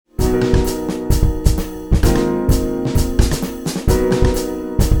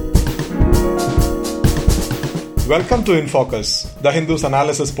Welcome to In Focus, the Hindu's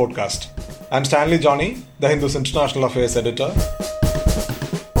analysis podcast. I'm Stanley Johnny, the Hindu's international affairs editor.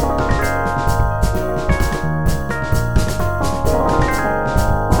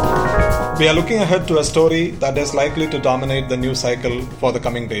 We are looking ahead to a story that is likely to dominate the news cycle for the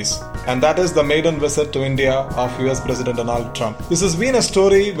coming days. And that is the maiden visit to India of US President Donald Trump. This has been a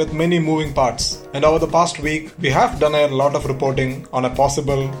story with many moving parts. And over the past week, we have done a lot of reporting on a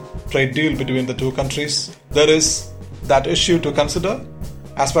possible trade deal between the two countries. There is that issue to consider,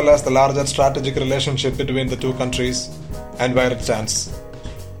 as well as the larger strategic relationship between the two countries and where it stands.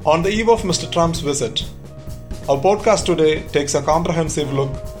 On the eve of Mr. Trump's visit, our podcast today takes a comprehensive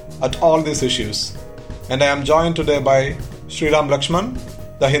look at all these issues. And I am joined today by Sriram Lakshman,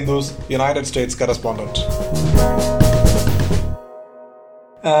 the Hindu's United States correspondent.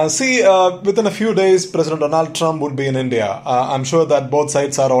 Within a few days, President Donald Trump would be in India. I'm sure that both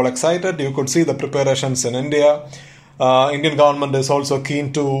sides are all excited. You could see the preparations in India. Indian government is also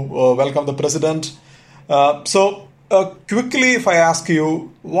keen to welcome the president. Quickly, if I ask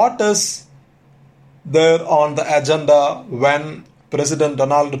you, what is there on the agenda when President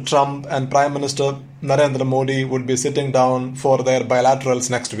Donald Trump and Prime Minister Narendra Modi would be sitting down for their bilaterals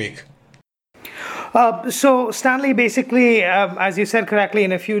next week? So, Stanley, basically, as you said correctly,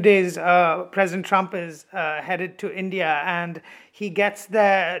 in a few days, President Trump is headed to India, and he gets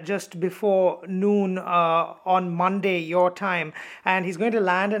there just before noon on Monday, your time. And he's going to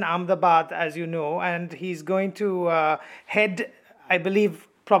land in Ahmedabad, as you know, and he's going to head, I believe,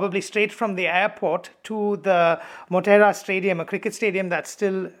 probably straight from the airport to the Motera Stadium, a cricket stadium that's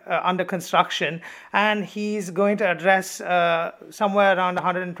still under construction. And he's going to address somewhere around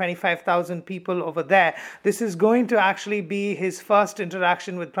 125,000 people over there. This is going to actually be his first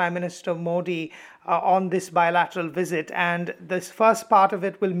interaction with Prime Minister Modi on this bilateral visit, and this first part of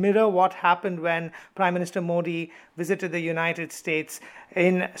it will mirror what happened when Prime Minister Modi visited the United States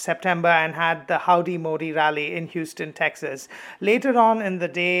in September and had the Howdy Modi rally in Houston, Texas. Later on in the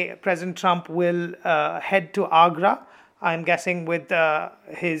day, President Trump will head to Agra, I'm guessing with the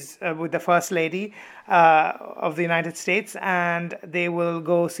First Lady of the United States, and they will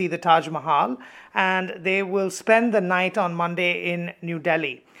go see the Taj Mahal, and they will spend the night on Monday in New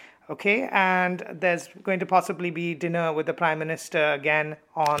Delhi. Okay, and there's going to possibly be dinner with the Prime Minister again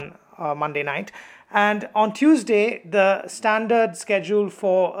on Monday night. And on Tuesday, the standard schedule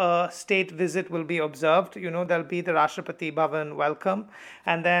for a state visit will be observed. You know, there'll be the Rashtrapati Bhavan welcome,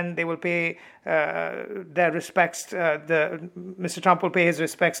 and then they will pay their respects. Mr. Trump will pay his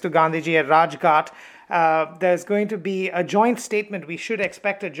respects to Gandhiji at Rajghat. There's going to be a joint statement. We should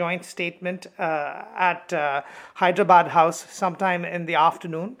expect a joint statement at Hyderabad House sometime in the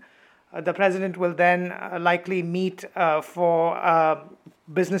afternoon. The president will then likely meet for a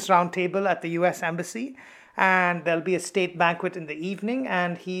business roundtable at the U.S. Embassy, and there'll be a state banquet in the evening,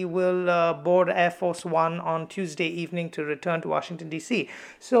 and he will board Air Force One on Tuesday evening to return to Washington, D.C.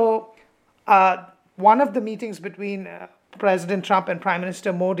 So one of the meetings between President Trump and Prime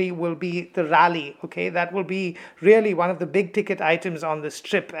Minister Modi will be the rally. Okay, that will be really one of the big ticket items on this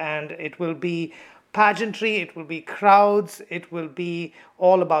trip, and it will be pageantry, it will be crowds, it will be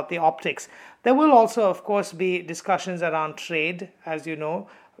all about the optics. There will also, of course, be discussions around trade. As you know,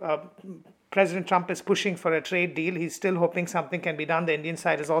 President Trump is pushing for a trade deal. He's still hoping something can be done. The Indian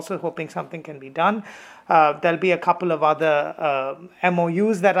side is also hoping something can be done. There'll be a couple of other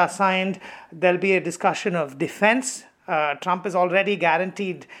MOUs that are signed. There'll be a discussion of defense. Trump has already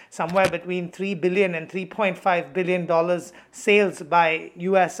guaranteed somewhere between $3 billion and $3.5 billion sales by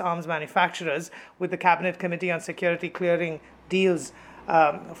U.S. arms manufacturers, with the Cabinet Committee on Security clearing deals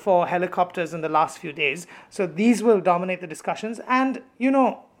for helicopters in the last few days. So these will dominate the discussions. And, you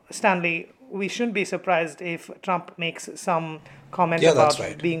know, Stanley, we shouldn't be surprised if Trump makes some comment about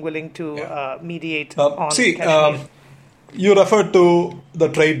being willing to mediate on Kashmir. You referred to the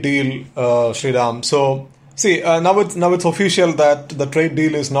trade deal, Sriram. So, now it's official that the trade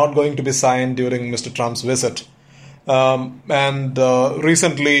deal is not going to be signed during Mr. Trump's visit.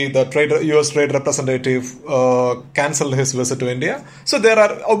 Recently, the U.S. trade representative cancelled his visit to India. So there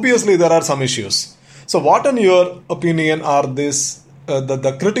are some issues. So what, in your opinion, are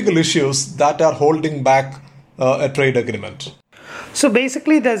the critical issues that are holding back a trade agreement? So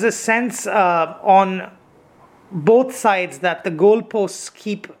basically, there's a sense on both sides that the goalposts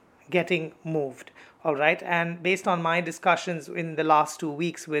keep getting moved. All right. And based on my discussions in the last 2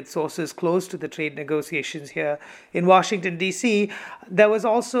 weeks with sources close to the trade negotiations here in Washington, D.C., there was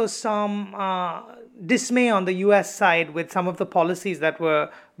also some dismay on the U.S. side with some of the policies that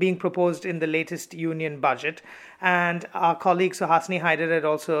were being proposed in the latest union budget. And our colleague Suhasini Haider had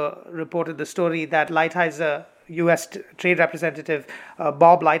also reported the story that Lighthizer U.S. Trade Representative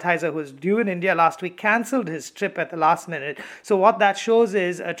Bob Lighthizer, who was due in India last week, cancelled his trip at the last minute. So what that shows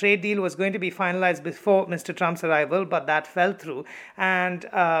is a trade deal was going to be finalized before Mr. Trump's arrival, but that fell through. And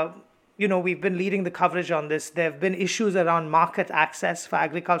we've been leading the coverage on this. There have been issues around market access for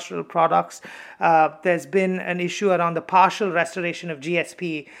agricultural products. There's been an issue around the partial restoration of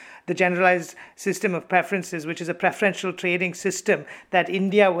GSP, the Generalized System of Preferences, which is a preferential trading system that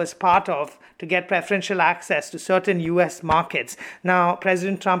India was part of to get preferential access to certain US markets. Now,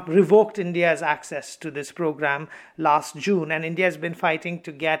 President Trump revoked India's access to this program last June, and India has been fighting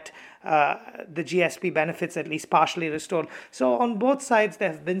to get the GSP benefits at least partially restored. So on both sides,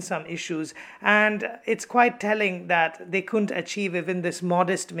 there have been some issues, and it's quite telling that they couldn't achieve even this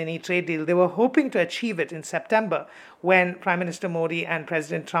modest mini trade deal. They were hoping to achieve it in September when Prime Minister Modi and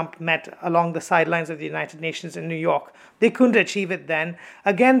President Trump met along the sidelines of the United Nations in New York. They couldn't achieve it then.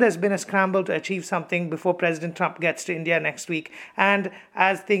 Again, there's been a scramble to achieve something before President Trump gets to India next week. And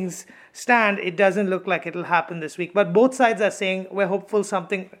as things stand, it doesn't look like it'll happen this week. But both sides are saying we're hopeful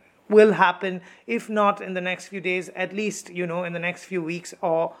something will happen, if not in the next few days, at least, in the next few weeks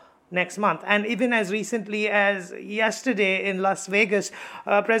or next month. And even as recently as yesterday in Las Vegas,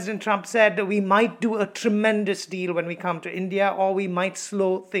 President Trump said that we might do a tremendous deal when we come to India, or we might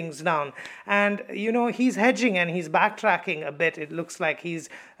slow things down. And, he's hedging and he's backtracking a bit. It looks like he's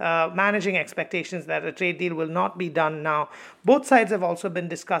managing expectations that a trade deal will not be done now. Both sides have also been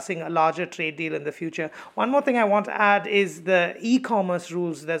discussing a larger trade deal in the future. One more thing I want to add is the e-commerce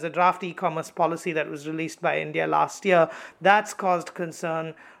rules. There's a draft e-commerce policy that was released by India last year. That's caused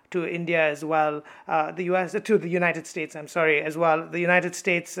concern to India as well, to the United States, as well. The United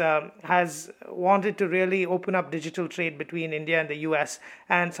States has wanted to really open up digital trade between India and the US,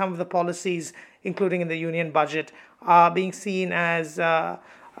 and some of the policies, including in the union budget, are being seen as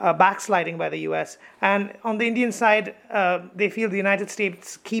backsliding by the US. And on the Indian side, they feel the United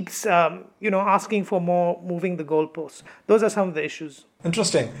States keeps, asking for more, moving the goalposts. Those are some of the issues.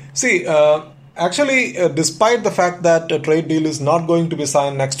 Interesting. See, actually, despite the fact that a trade deal is not going to be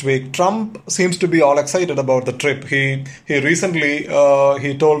signed next week, Trump seems to be all excited about the trip. He recently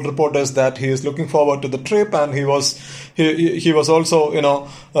he told reporters that he is looking forward to the trip, and he was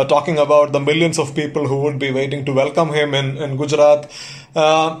also talking about the millions of people who would be waiting to welcome him in Gujarat.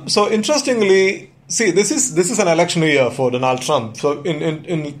 So interestingly, see, this is an election year for Donald Trump. So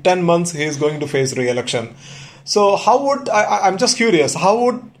in 10 months he is going to face re-election. So how would I'm just curious, how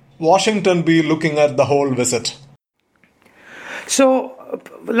would Washington be looking at the whole visit? So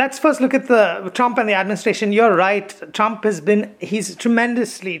let's first look at the Trump and the administration. You're right. Trump he's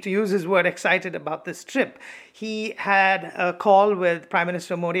tremendously, to use his word, excited about this trip. He had a call with Prime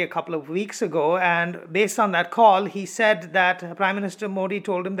Minister Modi a couple of weeks ago, and based on that call, he said that Prime Minister Modi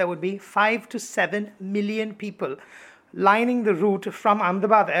told him there would be 5 to 7 million people lining the route from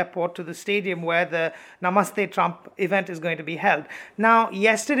Ahmedabad airport to the stadium where the Namaste Trump event is going to be held. Now,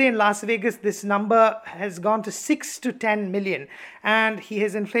 yesterday in Las Vegas, this number has gone to 6 to 10 million, and he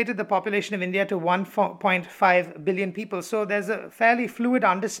has inflated the population of India to 1.5 billion people. So there's a fairly fluid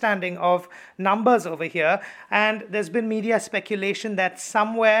understanding of numbers over here, and there's been media speculation that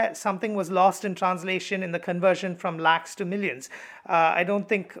somewhere something was lost in translation in the conversion from lakhs to millions. I don't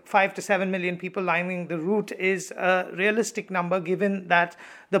think 5 to 7 million people lining the route is a realistic number, given that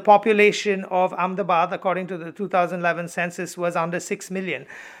the population of Ahmedabad, according to the 2011 census, was under 6 million.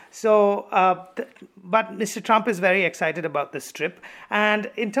 So, but Mr. Trump is very excited about this trip. And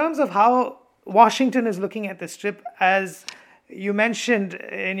in terms of how Washington is looking at this trip, as you mentioned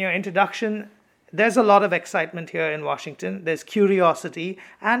in your introduction, there's a lot of excitement here in Washington. There's curiosity,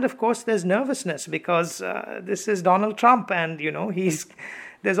 and of course there's nervousness, because this is Donald Trump, and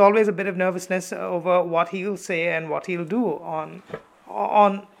there's always a bit of nervousness over what he'll say and what he'll do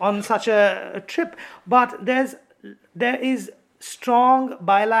on such a trip. But there is strong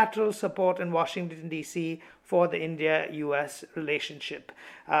bilateral support in Washington, D.C. for the India-US relationship.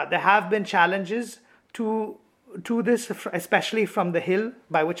 There have been challenges to this, especially from the Hill,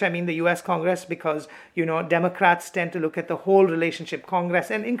 by which I mean the US Congress, because, Democrats tend to look at the whole relationship.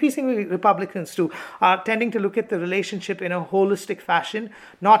 Congress, and increasingly Republicans too, are tending to look at the relationship in a holistic fashion,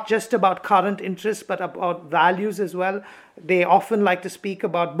 not just about current interests, but about values as well. They often like to speak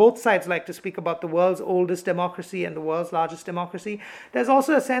about, both sides like to speak about the world's oldest democracy and the world's largest democracy. There's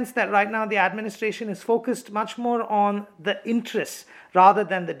also a sense that right now the administration is focused much more on the interests rather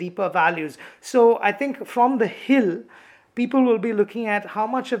than the deeper values. So I think from the Hill, people will be looking at how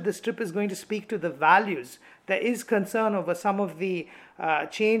much of this trip is going to speak to the values there is concern over some of the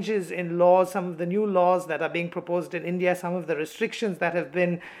changes in laws, some of the new laws that are being proposed in India, some of the restrictions that have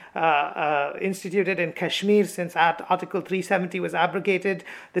been instituted in Kashmir since Article 370 was abrogated,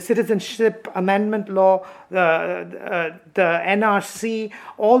 the Citizenship Amendment Law, the NRC.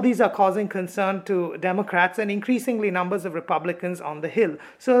 All these are causing concern to Democrats and increasingly numbers of Republicans on the Hill.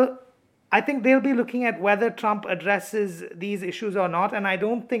 So I think they'll be looking at whether Trump addresses these issues or not, and I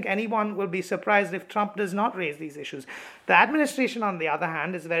don't think anyone will be surprised if Trump does not raise these issues. The administration, on the other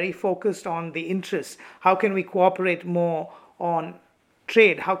hand, is very focused on the interests. How can we cooperate more on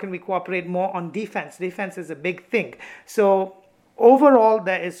trade? How can we cooperate more on defense? Defense is a big thing. So overall,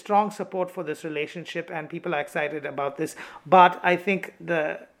 there is strong support for this relationship, and people are excited about this. But I think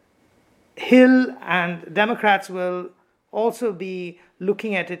the Hill and Democrats will also be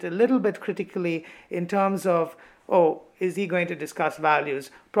looking at it a little bit critically in terms of, is he going to discuss values?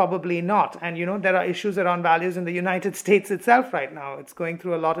 Probably not. And, there are issues around values in the United States itself right now. It's going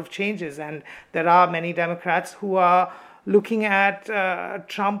through a lot of changes. And there are many Democrats who are looking at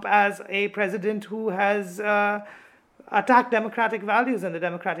Trump as a president who has attacked democratic values and the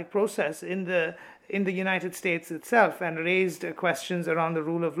democratic process in the United States itself and raised questions around the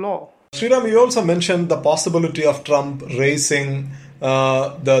rule of law. Sriram, you also mentioned the possibility of Trump raising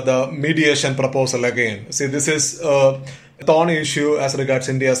the mediation proposal again. See, this is a thorny issue as regards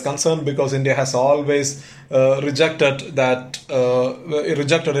India is concerned, because India has always rejected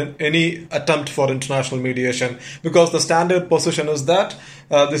any attempt for international mediation, because the standard position is that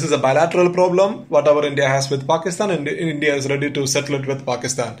this is a bilateral problem. Whatever India has with Pakistan, and India is ready to settle it with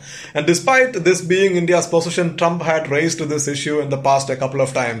Pakistan. And despite this being India's position, Trump had raised this issue in the past a couple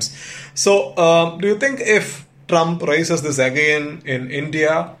of times. So do you think if Trump raises this again in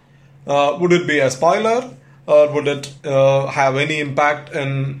India, would it be a spoiler? Or would it have any impact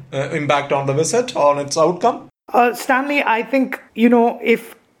on the visit, on its outcome? Stanley, I think,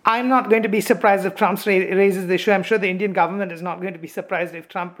 if I'm not going to be surprised if Trump raises the issue. I'm sure the Indian government is not going to be surprised if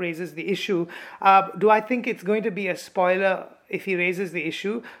Trump raises the issue. Do I think it's going to be a spoiler if he raises the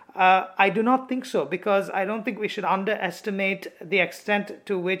issue? I do not think so, because I don't think we should underestimate the extent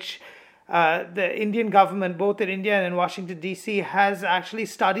to which the Indian government, both in India and in Washington, D.C., has actually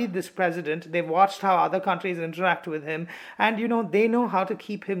studied this president. They've watched how other countries interact with him. And, they know how to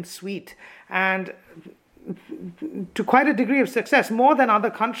keep him sweet. And to quite a degree of success, more than other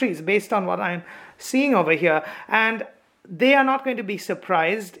countries, based on what I'm seeing over here. And they are not going to be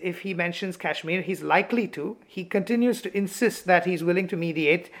surprised if he mentions Kashmir. He's likely to. He continues to insist that he's willing to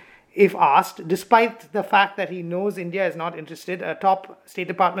mediate if asked, despite the fact that he knows India is not interested. A top State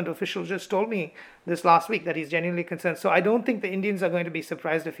Department official just told me this last week that he's genuinely concerned. So I don't think the Indians are going to be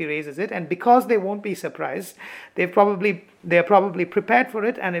surprised if he raises it. And because they won't be surprised, they're probably prepared for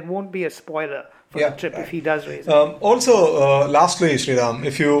it, and it won't be a spoiler for the trip if he does raise it. Lastly, Sriram,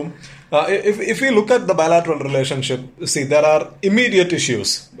 if we look at the bilateral relationship, see, there are immediate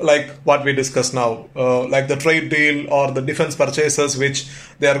issues like what we discussed now, like the trade deal or the defense purchases, which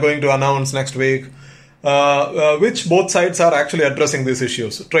they are going to announce next week, which both sides are actually addressing these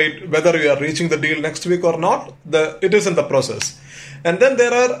issues. Trade, whether we are reaching the deal next week or not, it is in the process. And then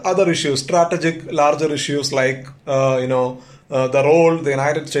there are other issues, strategic, larger issues like, the role the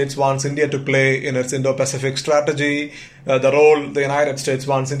United States wants India to play in its Indo-Pacific strategy, the role the United States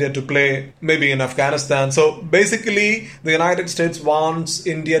wants India to play maybe in Afghanistan. So basically, the United States wants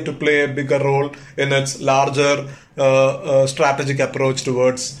India to play a bigger role in its larger strategic approach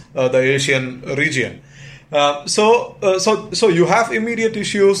towards the Asian region. So you have immediate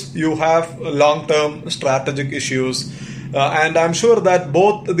issues, you have long-term strategic issues. And I'm sure that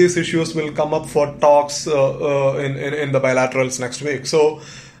both these issues will come up for talks in the bilaterals next week. So,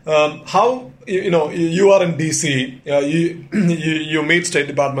 how you are in DC, you meet State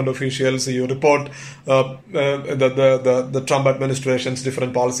Department officials, you report the Trump administration's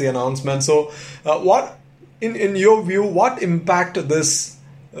different policy announcements. So, what in your view, what impact this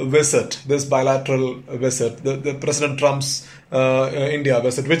bilateral visit, the President Trump's India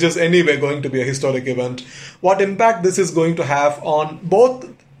visit, which is anyway going to be a historic event, what impact this is going to have on both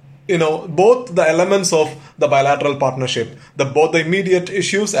the elements of the bilateral partnership, both the immediate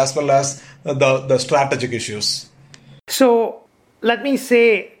issues as well as the strategic issues? So let me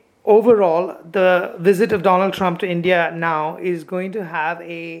say, overall, the visit of Donald Trump to India now is going to have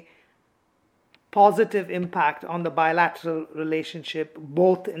a positive impact on the bilateral relationship,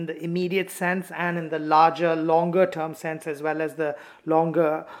 both in the immediate sense and in the longer term sense, as well as the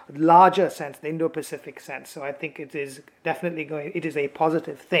larger sense, the Indo-Pacific sense. So I think it is definitely it is a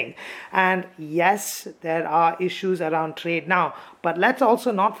positive thing. And yes, there are issues around trade now, but let's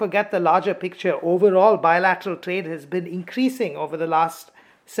also not forget the larger picture. Overall, bilateral trade has been increasing over the last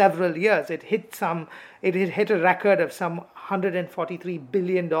several years. It hit a record of some $143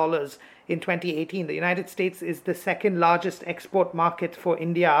 billion in 2018. The United States is the second largest export market for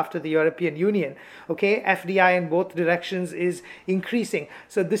India after the European Union. Okay, FDI in both directions is increasing.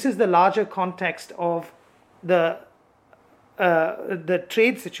 So this is the larger context of the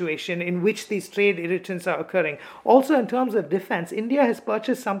trade situation in which these trade irritants are occurring. Also, in terms of defense, India has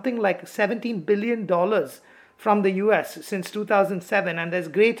purchased something like $17 billion from the US since 2007, and there's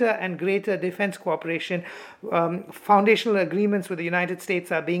greater and greater defense cooperation. Foundational agreements with the United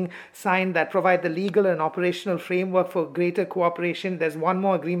States are being signed that provide the legal and operational framework for greater cooperation. There's one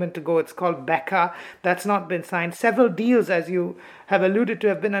more agreement to go. It's called BECA. That's not been signed. Several deals, as you have alluded to,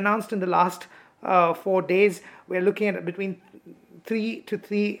 have been announced in the last 4 days. We're looking at between $3 to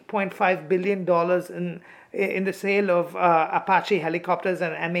 $3.5 billion in the sale of Apache helicopters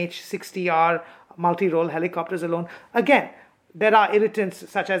and MH-60R multi-role helicopters alone. Again, there are irritants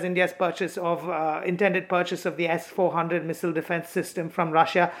such as India's intended purchase of the S-400 missile defense system from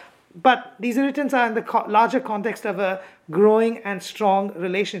Russia. But these irritants are in the larger context of a growing and strong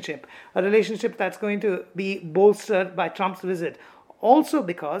relationship, a relationship that's going to be bolstered by Trump's visit. Also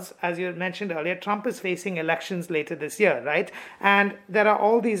because, as you mentioned earlier, Trump is facing elections later this year, right? And there are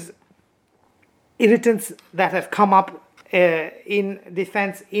all these irritants that have come up in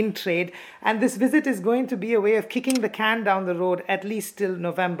defense, in trade, and this visit is going to be a way of kicking the can down the road at least till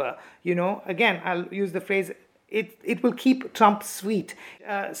November. Again, I'll use the phrase, it will keep Trump sweet.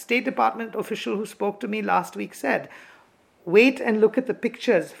 State Department official who spoke to me last week said, wait and look at the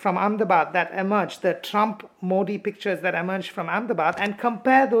pictures from Ahmedabad that emerged, the Trump-Modi pictures that emerged from Ahmedabad, and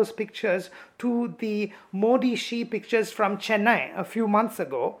compare those pictures to the Modi-Xi pictures from Chennai a few months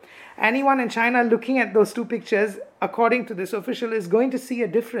ago. Anyone in China looking at those two pictures, according to this official, is going to see a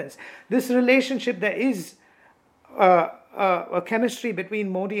difference. This relationship, there is a chemistry between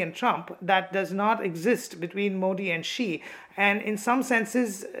Modi and Trump that does not exist between Modi and Xi. And in some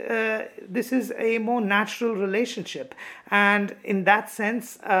senses, this is a more natural relationship. And in that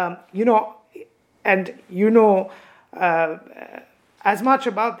sense, as much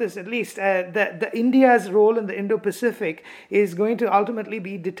about this, at least, the India's role in the Indo-Pacific is going to ultimately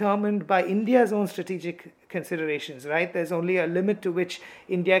be determined by India's own strategic considerations, right? There's only a limit to which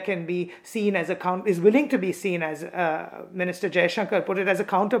India can be seen as is willing to be seen as, Minister Jaishankar put it, as a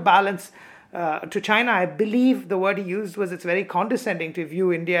counterbalance to China. I believe the word he used was it's very condescending to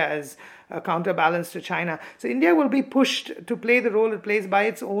view India as a counterbalance to China. So India will be pushed to play the role it plays by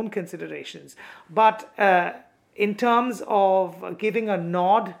its own considerations. But in terms of giving a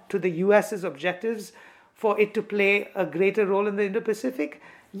nod to the US's objectives for it to play a greater role in the Indo-Pacific,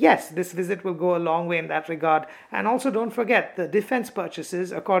 yes, this visit will go a long way in that regard. And also don't forget, the defense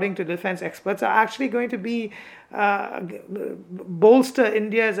purchases, according to defense experts, are actually going to be bolster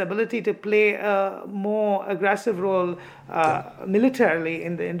India's ability to play a more aggressive role militarily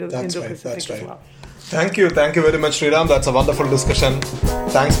in the Indo-Pacific as well. Thank you very much, Sriram. That's a wonderful discussion.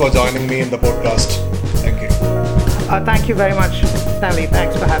 Thanks for joining me in the podcast. Thank you. Thank you very much, Stanley.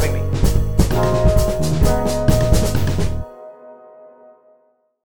 Thanks for having me.